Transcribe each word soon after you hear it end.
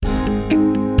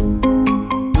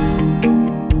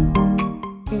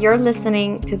You're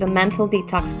listening to the Mental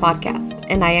Detox Podcast,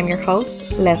 and I am your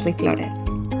host, Leslie Flores.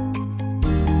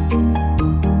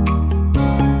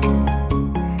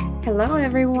 Hello,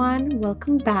 everyone.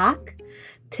 Welcome back.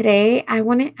 Today, I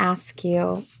want to ask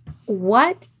you,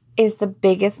 what is the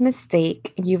biggest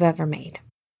mistake you've ever made?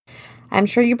 I'm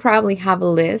sure you probably have a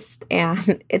list,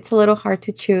 and it's a little hard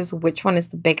to choose which one is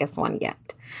the biggest one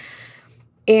yet.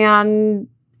 And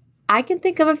I can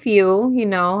think of a few,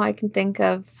 I can think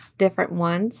of different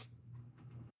ones.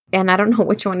 And I don't know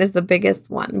which one is the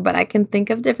biggest one, but I can think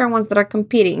of different ones that are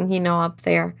competing, up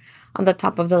there on the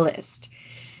top of the list.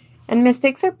 And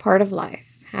mistakes are part of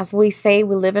life. As we say,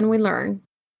 we live and we learn.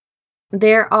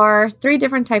 There are 3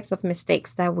 different types of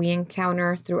mistakes that we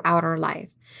encounter throughout our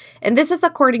life. And this is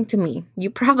according to me. You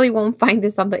probably won't find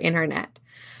this on the internet.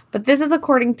 But this is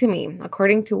according to me,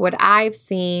 according to what I've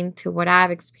seen, to what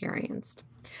I've experienced.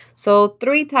 So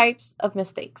 3 types of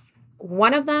mistakes.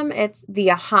 One of them, it's the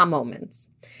aha moments.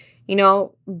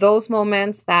 Those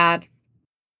moments that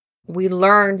we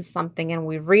learned something and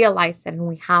we realized it and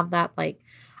we have that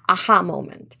aha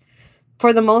moment.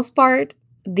 For the most part,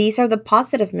 these are the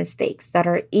positive mistakes that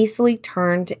are easily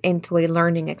turned into a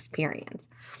learning experience.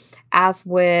 As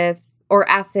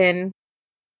in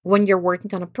when you're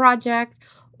working on a project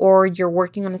or you're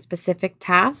working on a specific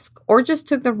task or just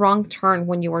took the wrong turn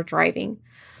when you were driving.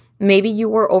 Maybe you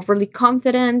were overly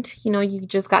confident, you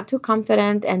just got too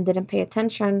confident and didn't pay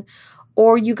attention,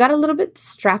 or you got a little bit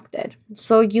distracted,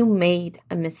 so you made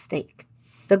a mistake.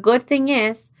 The good thing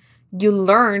is you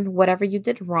learned whatever you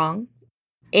did wrong,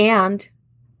 and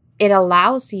it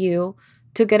allows you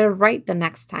to get it right the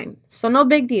next time. So no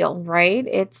big deal, right?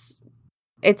 It's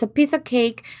a piece of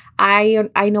cake. I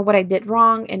know what I did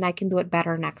wrong, and I can do it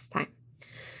better next time.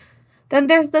 Then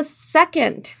there's the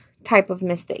second type of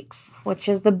mistakes, which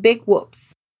is the big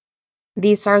whoops.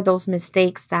 These are those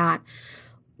mistakes that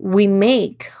we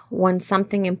make when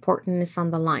something important is on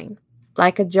the line,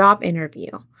 like a job interview,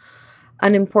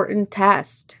 an important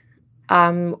test,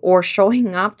 or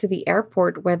showing up to the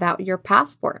airport without your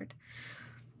passport.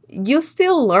 You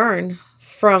still learn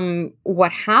from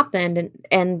what happened,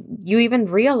 and you even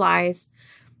realize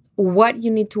what you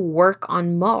need to work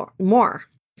on more.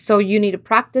 So you need to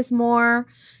practice more,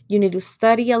 you need to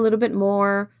study a little bit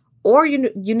more, or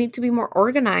you need to be more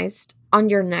organized on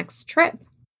your next trip.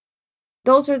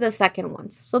 Those are the second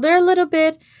ones. So they're a little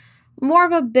bit more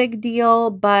of a big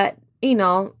deal, but,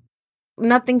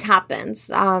 nothing happens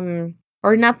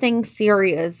or nothing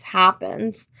serious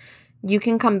happens. You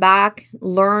can come back,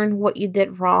 learn what you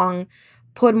did wrong,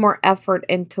 put more effort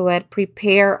into it,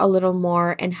 prepare a little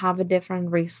more, and have a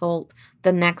different result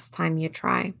the next time you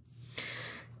try.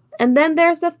 And then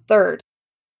there's the third.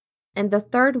 And the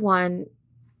third one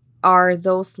are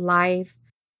those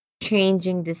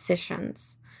life-changing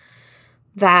decisions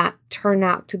that turn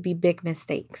out to be big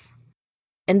mistakes.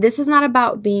 And this is not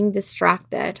about being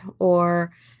distracted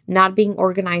or not being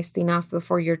organized enough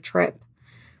before your trip.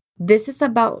 This is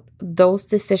about those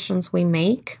decisions we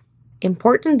make,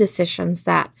 important decisions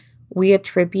that we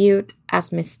attribute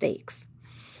as mistakes.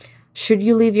 Should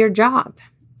you leave your job?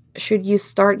 Should you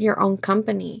start your own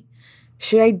company?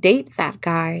 Should I date that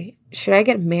guy? Should I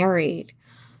get married?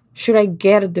 Should I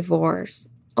get a divorce?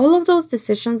 All of those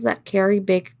decisions that carry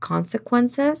big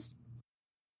consequences,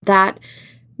 that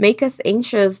make us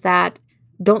anxious, that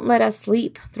don't let us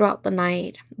sleep throughout the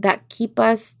night, that keep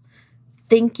us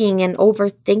thinking and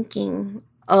overthinking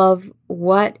of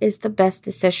what is the best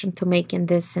decision to make in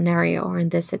this scenario or in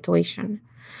this situation.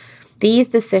 These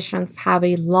decisions have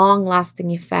a long-lasting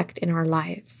effect in our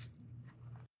lives.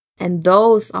 And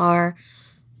those are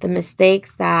the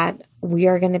mistakes that we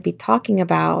are going to be talking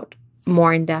about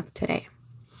more in depth today.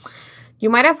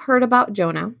 You might have heard about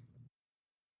Jonah,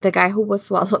 the guy who was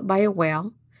swallowed by a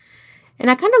whale. And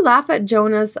I kind of laugh at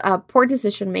Jonah's poor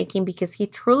decision making because he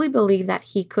truly believed that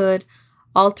he could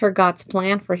alter God's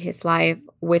plan for his life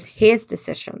with his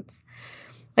decisions.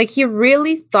 He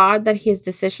really thought that his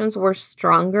decisions were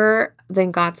stronger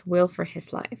than God's will for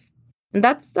his life. And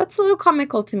that's a little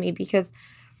comical to me because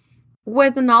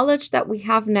with the knowledge that we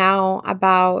have now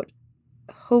about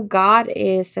who God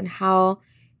is and how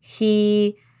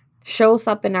he shows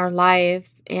up in our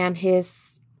life and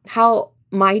how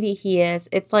mighty he is,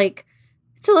 it's a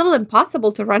little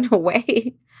impossible to run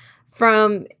away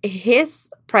from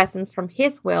his presence, from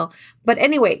his will. But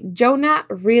anyway, Jonah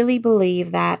really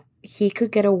believed that he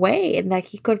could get away and that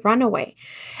he could run away.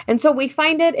 And so we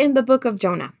find it in the book of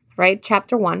Jonah, right?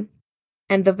 Chapter 1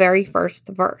 and the very first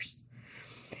verse.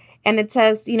 And it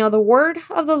says, the word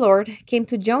of the Lord came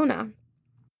to Jonah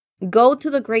Go to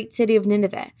the great city of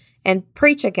Nineveh and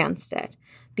preach against it,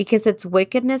 because its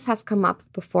wickedness has come up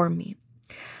before me."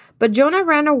 But Jonah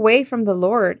ran away from the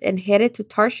Lord and headed to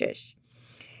Tarshish.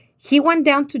 He went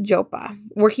down to Joppa,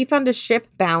 where he found a ship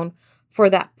bound for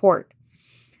that port.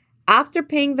 After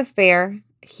paying the fare,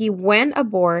 he went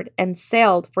aboard and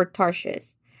sailed for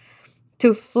Tarshish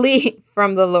to flee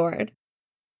from the Lord.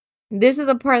 This is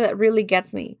the part that really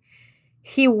gets me.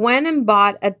 He went and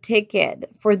bought a ticket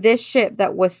for this ship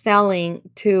that was sailing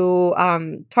to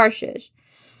Tarshish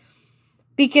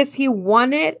because he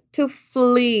wanted to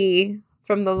flee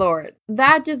from the Lord.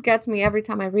 That just gets me every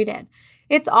time I read it.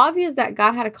 It's obvious that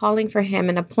God had a calling for him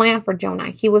and a plan for Jonah.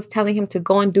 He was telling him to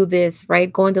go and do this,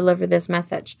 right? Go and deliver this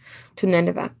message to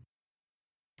Nineveh.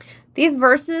 These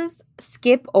verses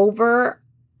skip over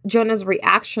Jonah's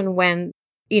reaction when,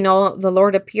 the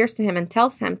Lord appears to him and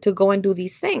tells him to go and do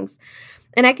these things.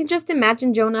 And I can just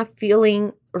imagine Jonah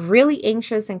feeling really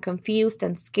anxious and confused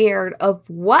and scared of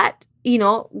what,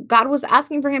 God was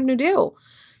asking for him to do.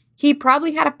 He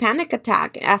probably had a panic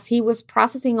attack as he was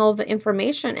processing all the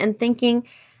information and thinking,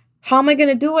 how am I going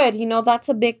to do it? That's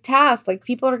a big task. Like,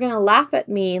 people are going to laugh at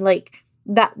me. Like,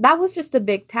 that was just a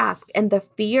big task. And the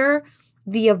fear,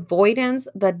 the avoidance,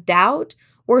 the doubt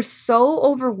were so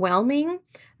overwhelming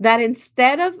that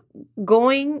instead of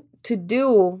going to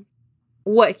do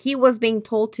what he was being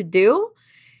told to do,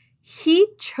 he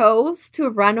chose to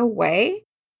run away.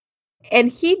 And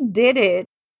he did it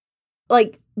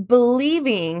like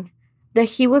believing that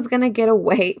he was going to get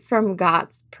away from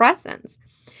God's presence.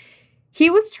 He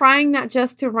was trying not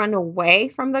just to run away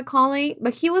from the calling,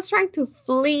 but he was trying to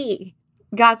flee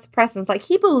God's presence. Like,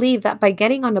 he believed that by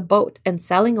getting on a boat and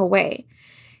sailing away,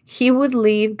 he would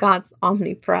leave God's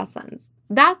omnipresence.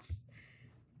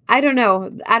 I don't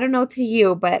know to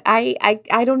you, but I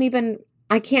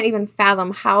can't even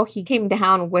fathom how he came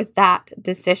down with that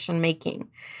decision making.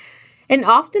 And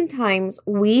oftentimes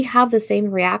we have the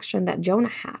same reaction that Jonah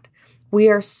had. We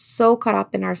are so caught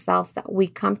up in ourselves that we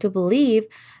come to believe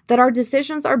that our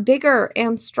decisions are bigger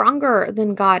and stronger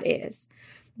than God is,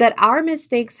 that our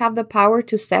mistakes have the power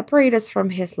to separate us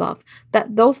from his love,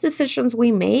 that those decisions we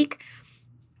make,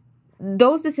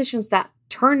 those decisions that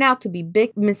turn out to be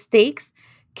big mistakes,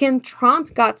 can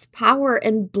trump God's power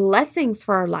and blessings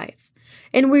for our lives.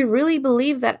 And we really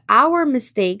believe that our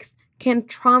mistakes can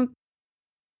trump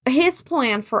his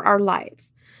plan for our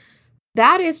lives.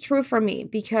 That is true for me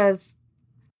because,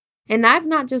 and I've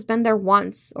not just been there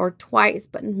once or twice,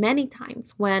 but many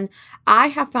times when I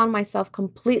have found myself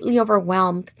completely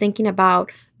overwhelmed thinking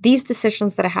about these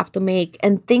decisions that I have to make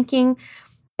and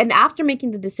after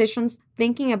making the decisions,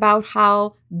 thinking about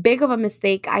how big of a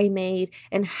mistake I made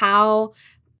and how,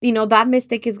 that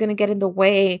mistake is going to get in the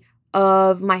way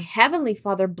of my Heavenly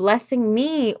Father blessing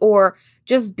me or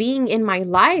just being in my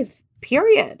life,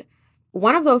 period.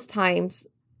 One of those times,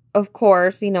 of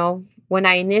course, when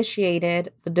I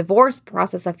initiated the divorce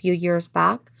process a few years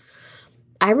back,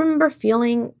 I remember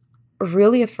feeling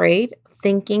really afraid,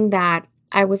 thinking that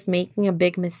I was making a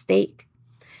big mistake.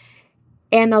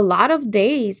 And a lot of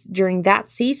days during that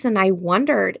season, I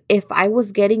wondered if I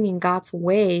was getting in God's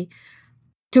way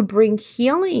to bring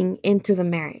healing into the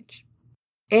marriage.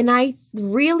 And I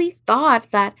really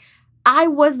thought that I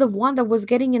was the one that was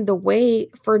getting in the way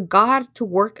for God to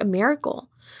work a miracle.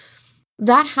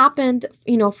 That happened,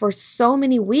 for so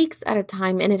many weeks at a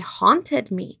time, and it haunted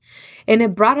me. And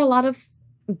it brought a lot of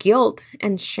guilt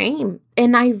and shame.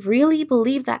 And I really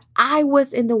believe that I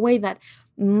was in the way, that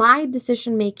my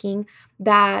decision making,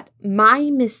 that my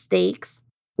mistakes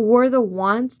were the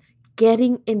ones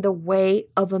getting in the way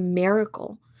of a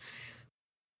miracle.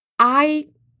 I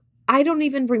don't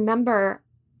even remember,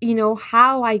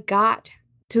 how I got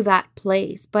to that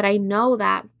place, but I know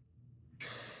that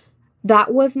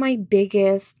was my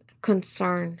biggest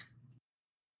concern.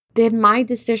 Did my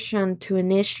decision to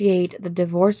initiate the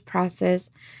divorce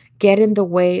process get in the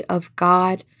way of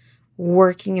God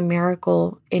working a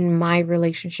miracle in my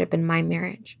relationship, in my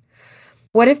marriage?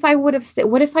 What if I would have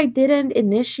what if I didn't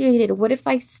initiate it? What if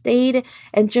I stayed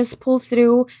and just pulled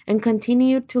through and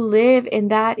continued to live in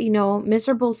that,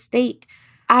 miserable state?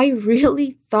 I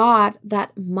really thought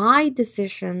that my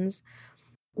decisions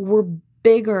were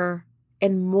bigger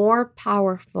and more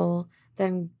powerful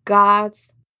than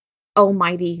God's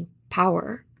almighty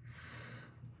power.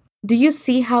 Do you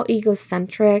see how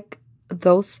egocentric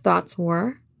those thoughts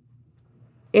were?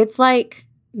 It's like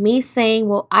me saying,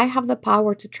 well, I have the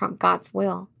power to trump God's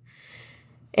will.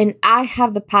 And I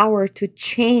have the power to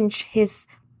change his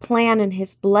plan and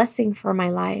his blessing for my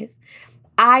life.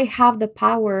 I have the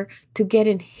power to get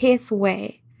in his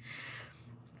way.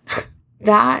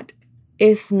 That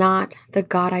is not the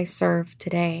God I serve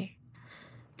today,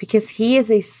 because He is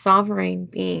a sovereign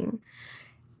being.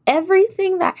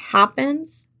 Everything that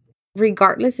happens,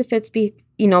 regardless if it's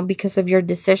because of your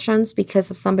decisions, because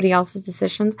of somebody else's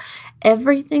decisions,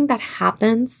 everything that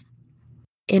happens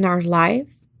in our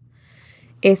life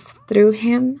is through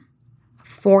Him,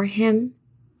 for Him,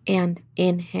 and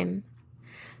in Him.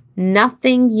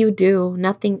 Nothing you do,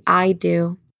 nothing I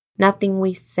do, nothing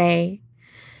we say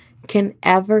can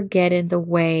ever get in the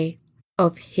way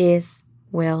of His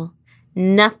will.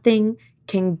 Nothing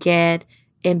can get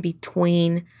in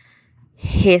between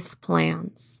His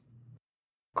plans.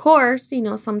 Of course,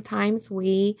 sometimes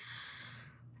we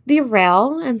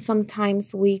derail and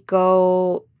sometimes we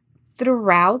go through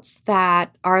routes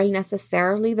that aren't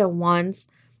necessarily the ones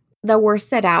that were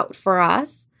set out for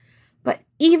us. But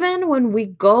even when we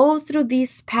go through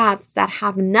these paths that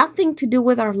have nothing to do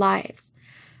with our lives,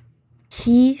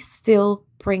 He still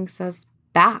brings us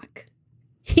back.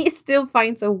 He still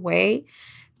finds a way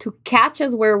to catch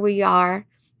us where we are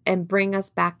and bring us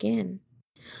back in.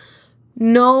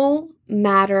 No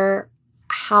matter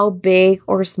how big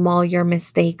or small your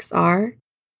mistakes are,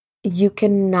 you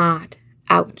cannot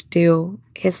outdo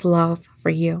His love for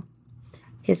you,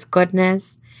 His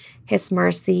goodness, His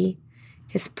mercy,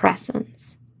 His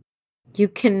presence. You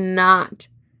cannot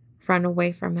run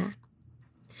away from it.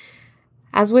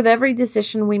 As with every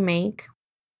decision we make,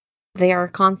 there are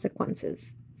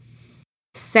consequences.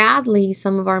 Sadly,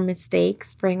 some of our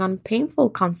mistakes bring on painful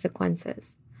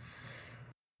consequences.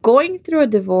 Going through a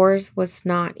divorce was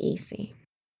not easy.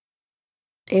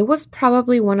 It was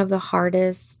probably one of the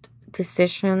hardest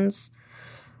decisions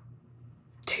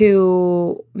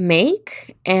to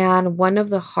make and one of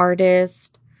the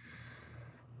hardest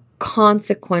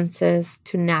consequences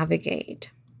to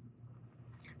navigate.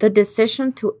 The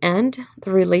decision to end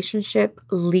the relationship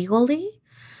legally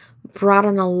brought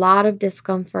on a lot of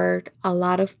discomfort, a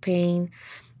lot of pain,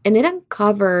 and it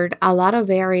uncovered a lot of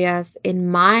areas in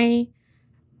my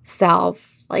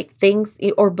self, like things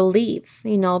or beliefs,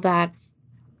 that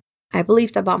I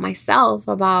believed about myself,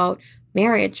 about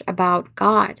marriage, about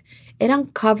God. It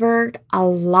uncovered a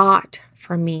lot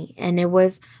for me, and it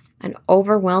was an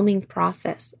overwhelming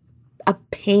process, a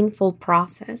painful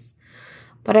process.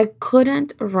 But I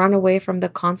couldn't run away from the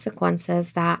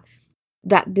consequences that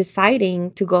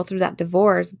deciding to go through that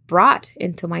divorce brought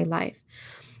into my life.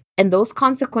 And those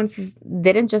consequences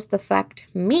didn't just affect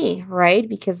me, right?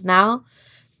 Because now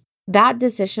that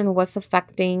decision was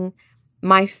affecting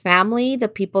my family, the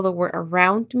people that were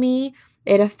around me.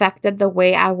 It affected the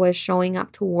way I was showing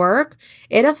up to work.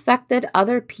 It affected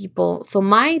other people. So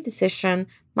my decision,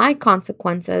 my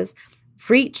consequences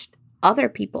reached other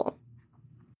people.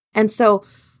 And so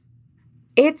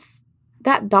it's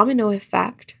that domino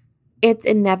effect. It's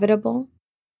inevitable.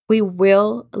 We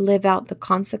will live out the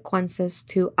consequences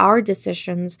to our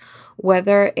decisions,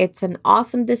 whether it's an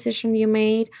awesome decision you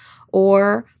made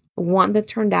or one that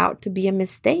turned out to be a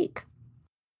mistake.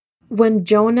 When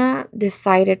Jonah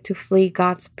decided to flee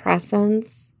God's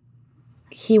presence,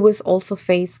 he was also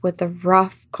faced with the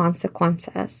rough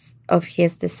consequences of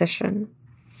his decision.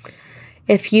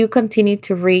 If you continue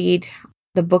to read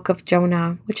the book of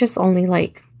Jonah, which is only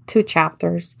like 2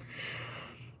 chapters,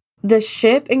 the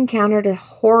ship encountered a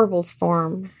horrible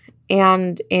storm,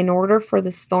 and in order for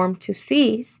the storm to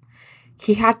cease,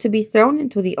 he had to be thrown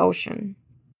into the ocean.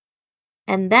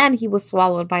 And then he was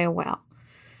swallowed by a whale.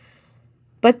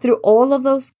 But through all of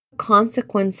those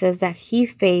consequences that he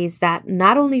faced that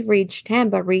not only reached him,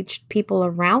 but reached people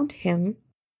around him,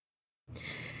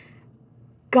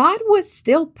 God was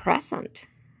still present.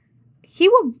 He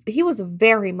was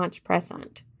very much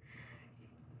present.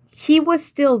 He was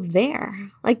still there.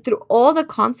 Like through all the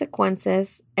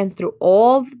consequences and through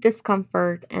all the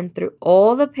discomfort and through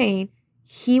all the pain,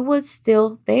 he was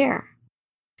still there.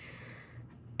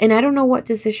 And I don't know what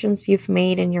decisions you've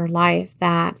made in your life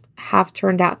that have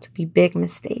turned out to be big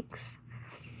mistakes.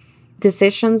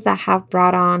 Decisions that have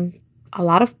brought on a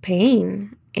lot of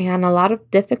pain and a lot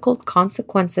of difficult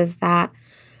consequences that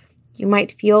you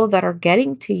might feel that are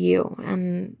getting to you.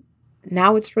 And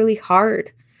now it's really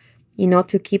hard,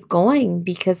 to keep going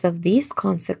because of these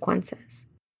consequences.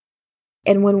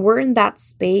 And when we're in that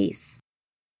space,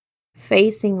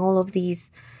 facing all of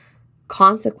these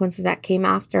consequences that came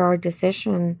after our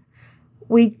decision,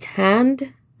 we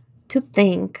tend to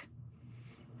think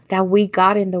that we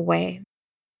got in the way,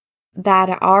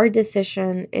 that our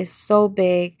decision is so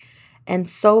big and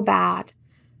so bad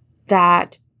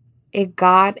that it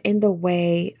got in the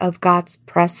way of God's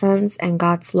presence and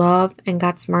God's love and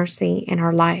God's mercy in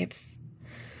our lives.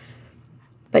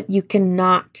 But you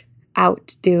cannot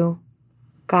outdo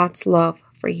God's love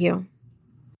for you.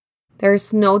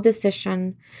 There's no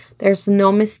decision, there's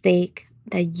no mistake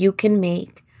that you can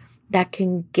make that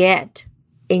can get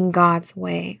in God's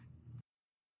way.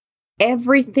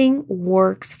 Everything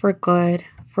works for good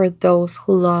for those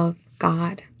who love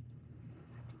God.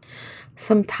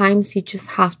 Sometimes you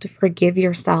just have to forgive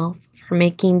yourself for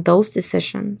making those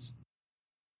decisions.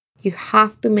 You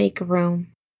have to make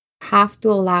room, have to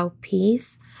allow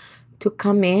peace to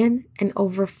come in and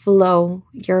overflow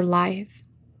your life.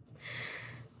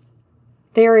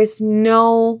 There is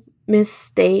no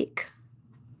mistake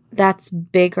that's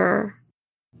bigger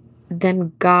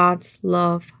than God's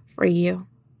love for you.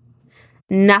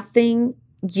 Nothing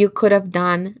you could have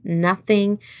done,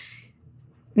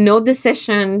 no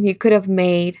decision you could have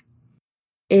made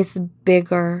is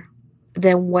bigger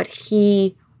than what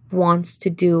He wants to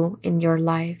do in your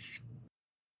life.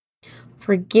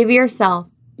 Forgive yourself.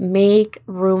 Make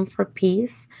room for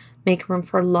peace. Make room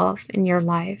for love in your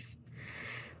life.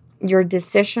 Your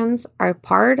decisions are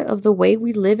part of the way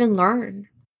we live and learn.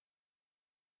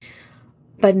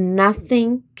 But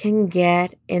nothing can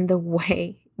get in the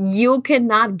way. You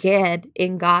cannot get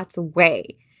in God's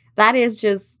way. That is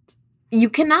just, you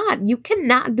cannot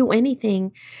do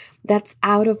anything that's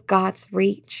out of God's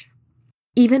reach.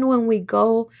 Even when we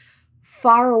go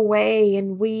far away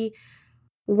and we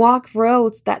walk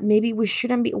roads that maybe we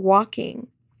shouldn't be walking,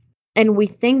 and we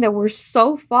think that we're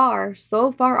so far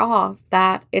off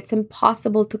that it's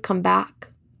impossible to come back.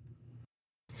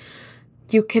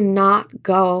 You cannot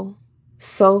go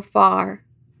so far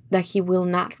that He will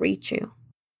not reach you.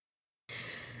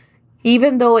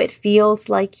 Even though it feels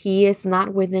like He is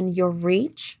not within your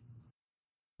reach,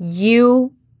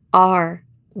 you are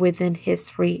within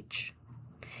His reach.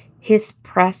 His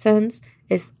presence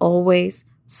is always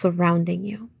surrounding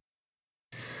you.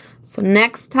 So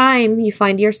next time you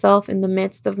find yourself in the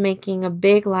midst of making a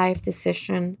big life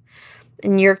decision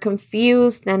and you're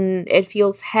confused and it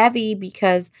feels heavy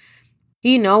because,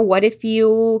 what if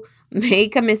you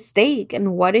make a mistake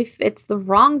and what if it's the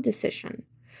wrong decision?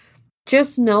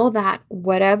 Just know that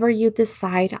whatever you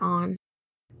decide on,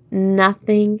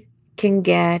 nothing can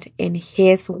get in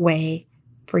His way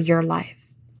for your life.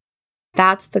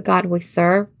 That's the God we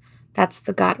serve. That's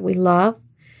the God we love.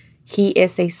 He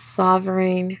is a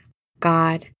sovereign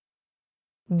God.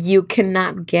 You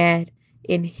cannot get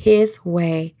in His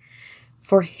way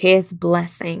for His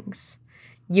blessings.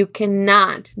 You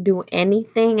cannot do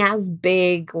anything as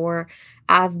big or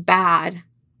as bad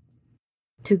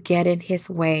to get in His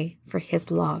way for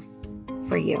His love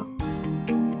for you.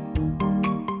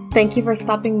 Thank you for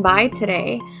stopping by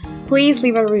today. Please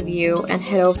leave a review and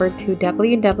head over to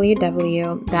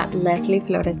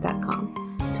www.leslieflores.com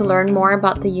to learn more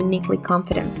about the Uniquely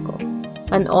Confident School,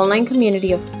 an online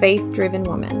community of faith-driven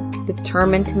women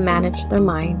determined to manage their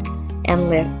mind and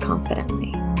live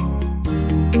confidently.